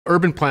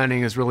Urban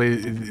planning is really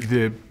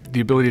the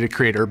ability to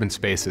create urban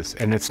spaces.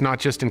 And it's not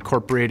just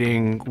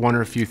incorporating one or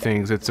a few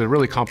things, it's a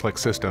really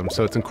complex system.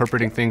 So it's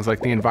incorporating things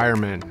like the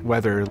environment,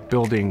 weather,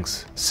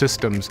 buildings,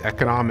 systems,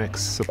 economics,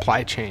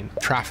 supply chain,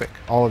 traffic,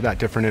 all of that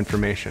different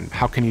information.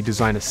 How can you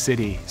design a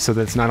city so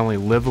that it's not only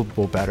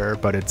livable better,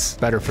 but it's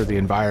better for the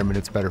environment,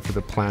 it's better for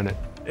the planet?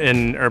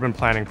 In urban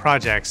planning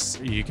projects,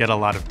 you get a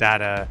lot of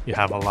data, you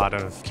have a lot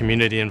of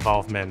community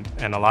involvement,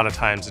 and a lot of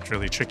times it's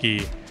really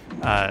tricky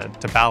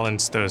to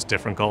balance those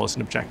different goals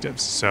and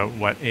objectives. So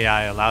what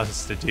AI allows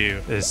us to do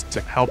is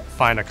to help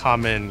find a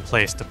common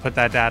place to put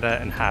that data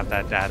and have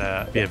that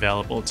data be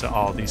available to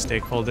all these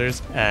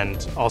stakeholders,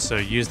 and also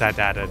use that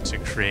data to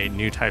create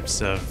new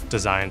types of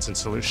designs and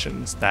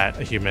solutions that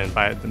a human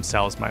by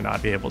themselves might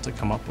not be able to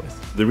come up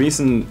with. The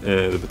reason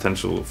the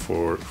potential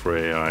for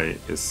AI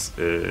is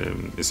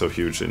so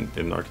huge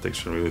in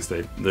architecture and real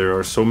estate, there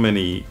are so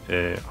many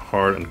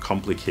hard and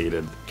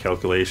complicated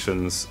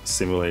calculations,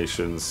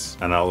 simulations,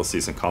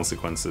 analyses and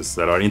consequences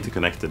that are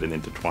interconnected and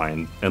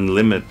intertwined and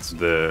limit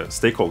the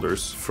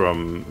stakeholders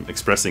from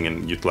expressing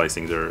and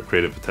utilizing their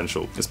creative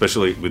potential,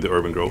 especially with the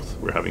urban growth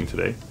we're having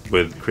today,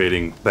 with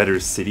creating better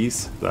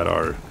cities that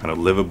are kind of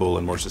livable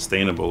and more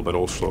sustainable, but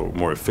also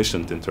more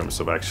efficient in terms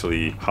of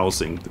actually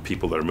housing the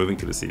people that are moving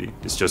to the city.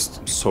 It's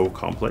just so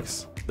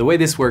complex. The way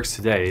this works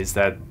today is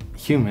that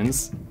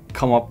humans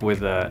come up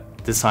with a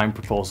design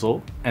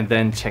proposal and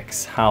then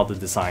checks how the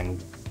design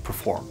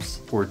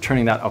performs. We're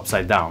turning that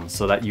upside down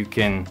so that you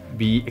can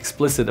be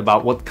explicit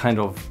about what kind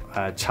of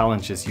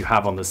challenges you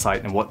have on the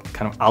site and what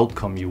kind of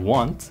outcome you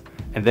want.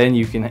 And then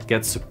you can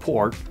get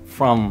support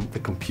from the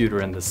computer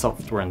and the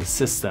software and the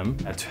system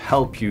to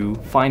help you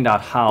find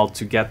out how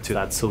to get to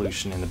that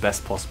solution in the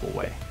best possible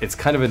way. It's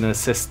kind of an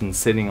assistant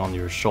sitting on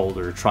your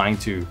shoulder trying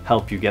to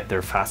help you get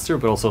there faster,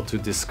 but also to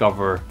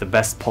discover the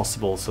best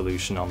possible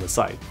solution on the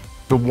site.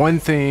 The one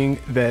thing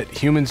that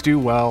humans do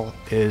well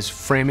is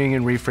framing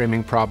and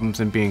reframing problems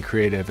and being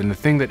creative. And the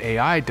thing that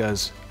AI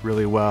does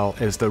really well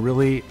is the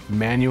really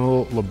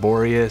manual,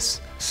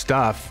 laborious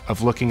stuff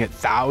of looking at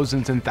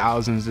thousands and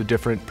thousands of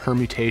different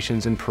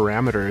permutations and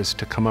parameters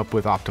to come up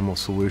with optimal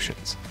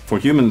solutions. For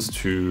humans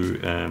to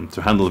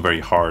handle very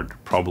hard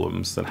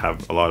problems that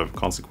have a lot of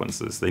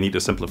consequences, they need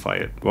to simplify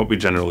it. What we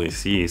generally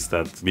see is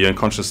that we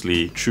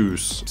unconsciously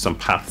choose some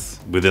paths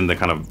within the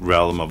kind of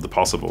realm of the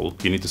possible.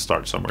 You need to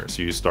start somewhere,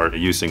 so you start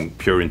using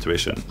pure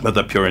intuition. But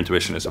that pure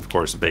intuition is of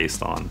course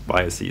based on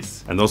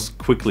biases, and those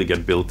quickly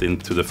get built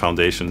into the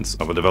foundations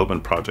of a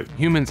development project.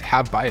 Humans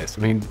have bias.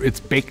 I mean, it's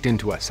baked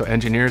into us. So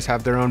engineers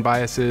have their own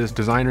biases,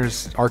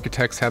 designers,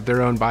 architects have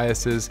their own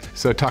biases.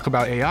 So talk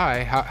about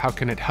AI, how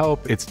can it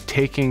help? It's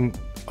taking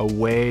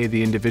away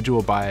the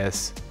individual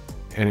bias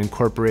and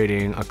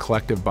incorporating a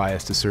collective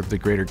bias to serve the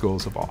greater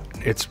goals of all.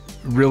 It's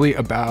really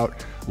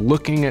about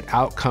looking at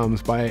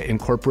outcomes by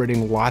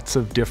incorporating lots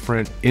of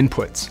different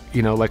inputs.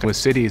 You know, like in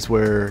cities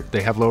where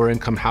they have lower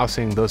income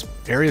housing, those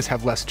areas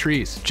have less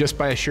trees. Just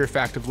by a sheer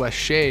fact of less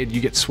shade, you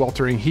get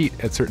sweltering heat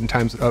at certain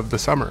times of the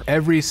summer.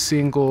 Every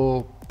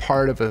single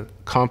part of a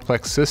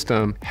complex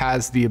system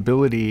has the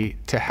ability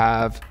to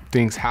have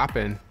things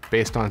happen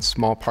based on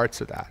small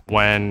parts of that.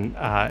 When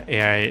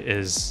AI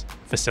is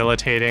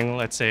facilitating,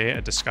 let's say,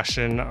 a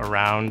discussion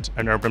around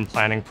an urban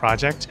planning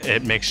project,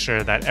 it makes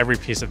sure that every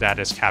piece of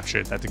data is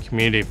captured, that the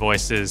community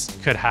voices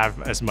could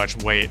have as much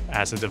weight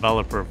as the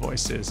developer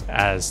voices,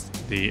 as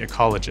the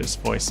ecologist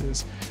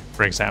voices,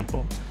 for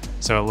example.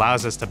 So it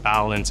allows us to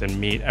balance and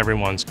meet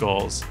everyone's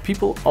goals.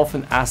 People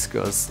often ask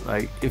us,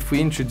 like, if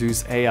we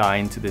introduce AI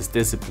into this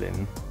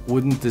discipline,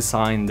 wouldn't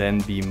design then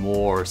be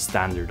more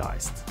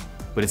standardized?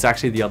 But it's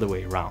actually the other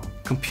way around.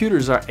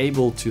 Computers are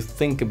able to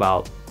think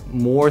about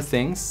more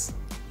things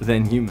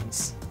than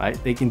humans,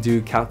 right? They can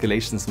do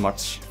calculations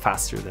much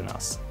faster than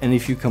us. And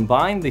if you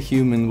combine the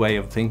human way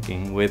of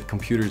thinking with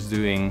computers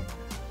doing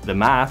the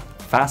math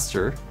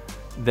faster,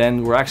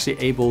 then we're actually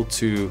able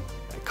to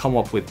come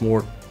up with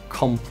more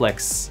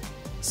complex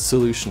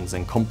solutions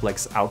and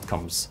complex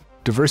outcomes.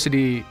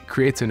 Diversity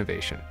creates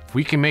innovation. If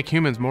we can make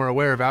humans more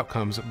aware of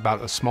outcomes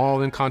about a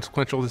small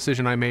inconsequential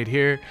decision I made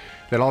here,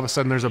 that all of a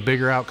sudden there's a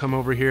bigger outcome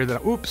over here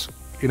that, oops,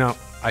 you know,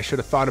 I should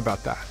have thought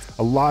about that.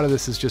 A lot of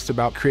this is just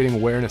about creating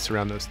awareness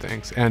around those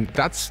things. And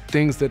that's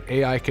things that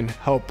AI can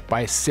help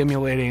by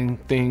simulating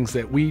things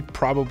that we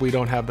probably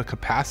don't have the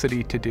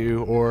capacity to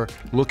do, or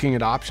looking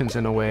at options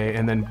in a way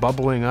and then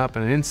bubbling up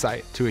an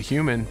insight to a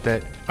human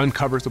that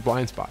uncovers a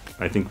blind spot.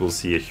 I think we'll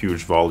see a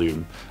huge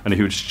volume and a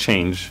huge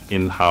change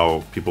in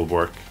how people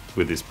work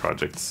with these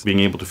projects,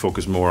 being able to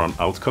focus more on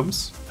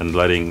outcomes and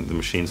letting the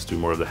machines do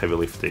more of the heavy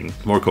lifting,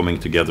 more coming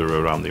together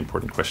around the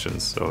important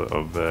questions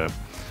of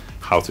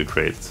how to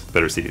create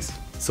better cities.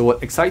 So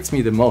what excites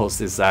me the most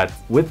is that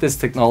with this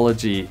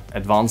technology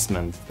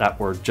advancement that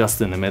we're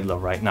just in the middle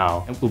of right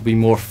now, it will be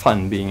more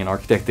fun being an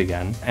architect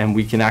again, and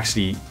we can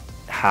actually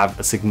have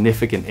a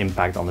significant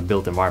impact on the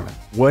built environment.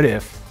 What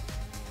if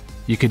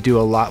you could do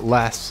a lot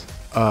less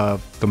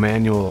of the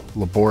manual,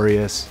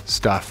 laborious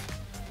stuff,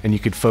 and you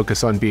could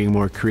focus on being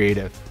more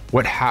creative?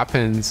 What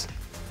happens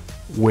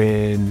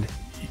when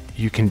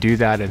you can do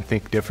that and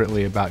think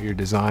differently about your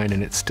design,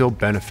 and it still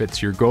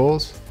benefits your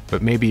goals,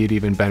 but maybe it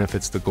even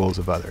benefits the goals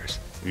of others.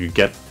 You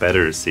get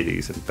better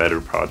cities and better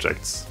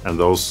projects, and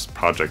those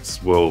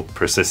projects will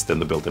persist in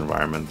the built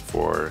environment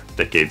for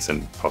decades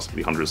and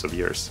possibly hundreds of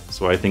years.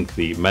 So I think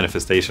the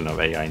manifestation of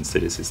AI in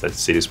cities is that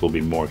cities will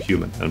be more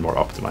human and more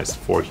optimized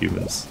for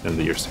humans in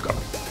the years to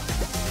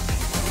come.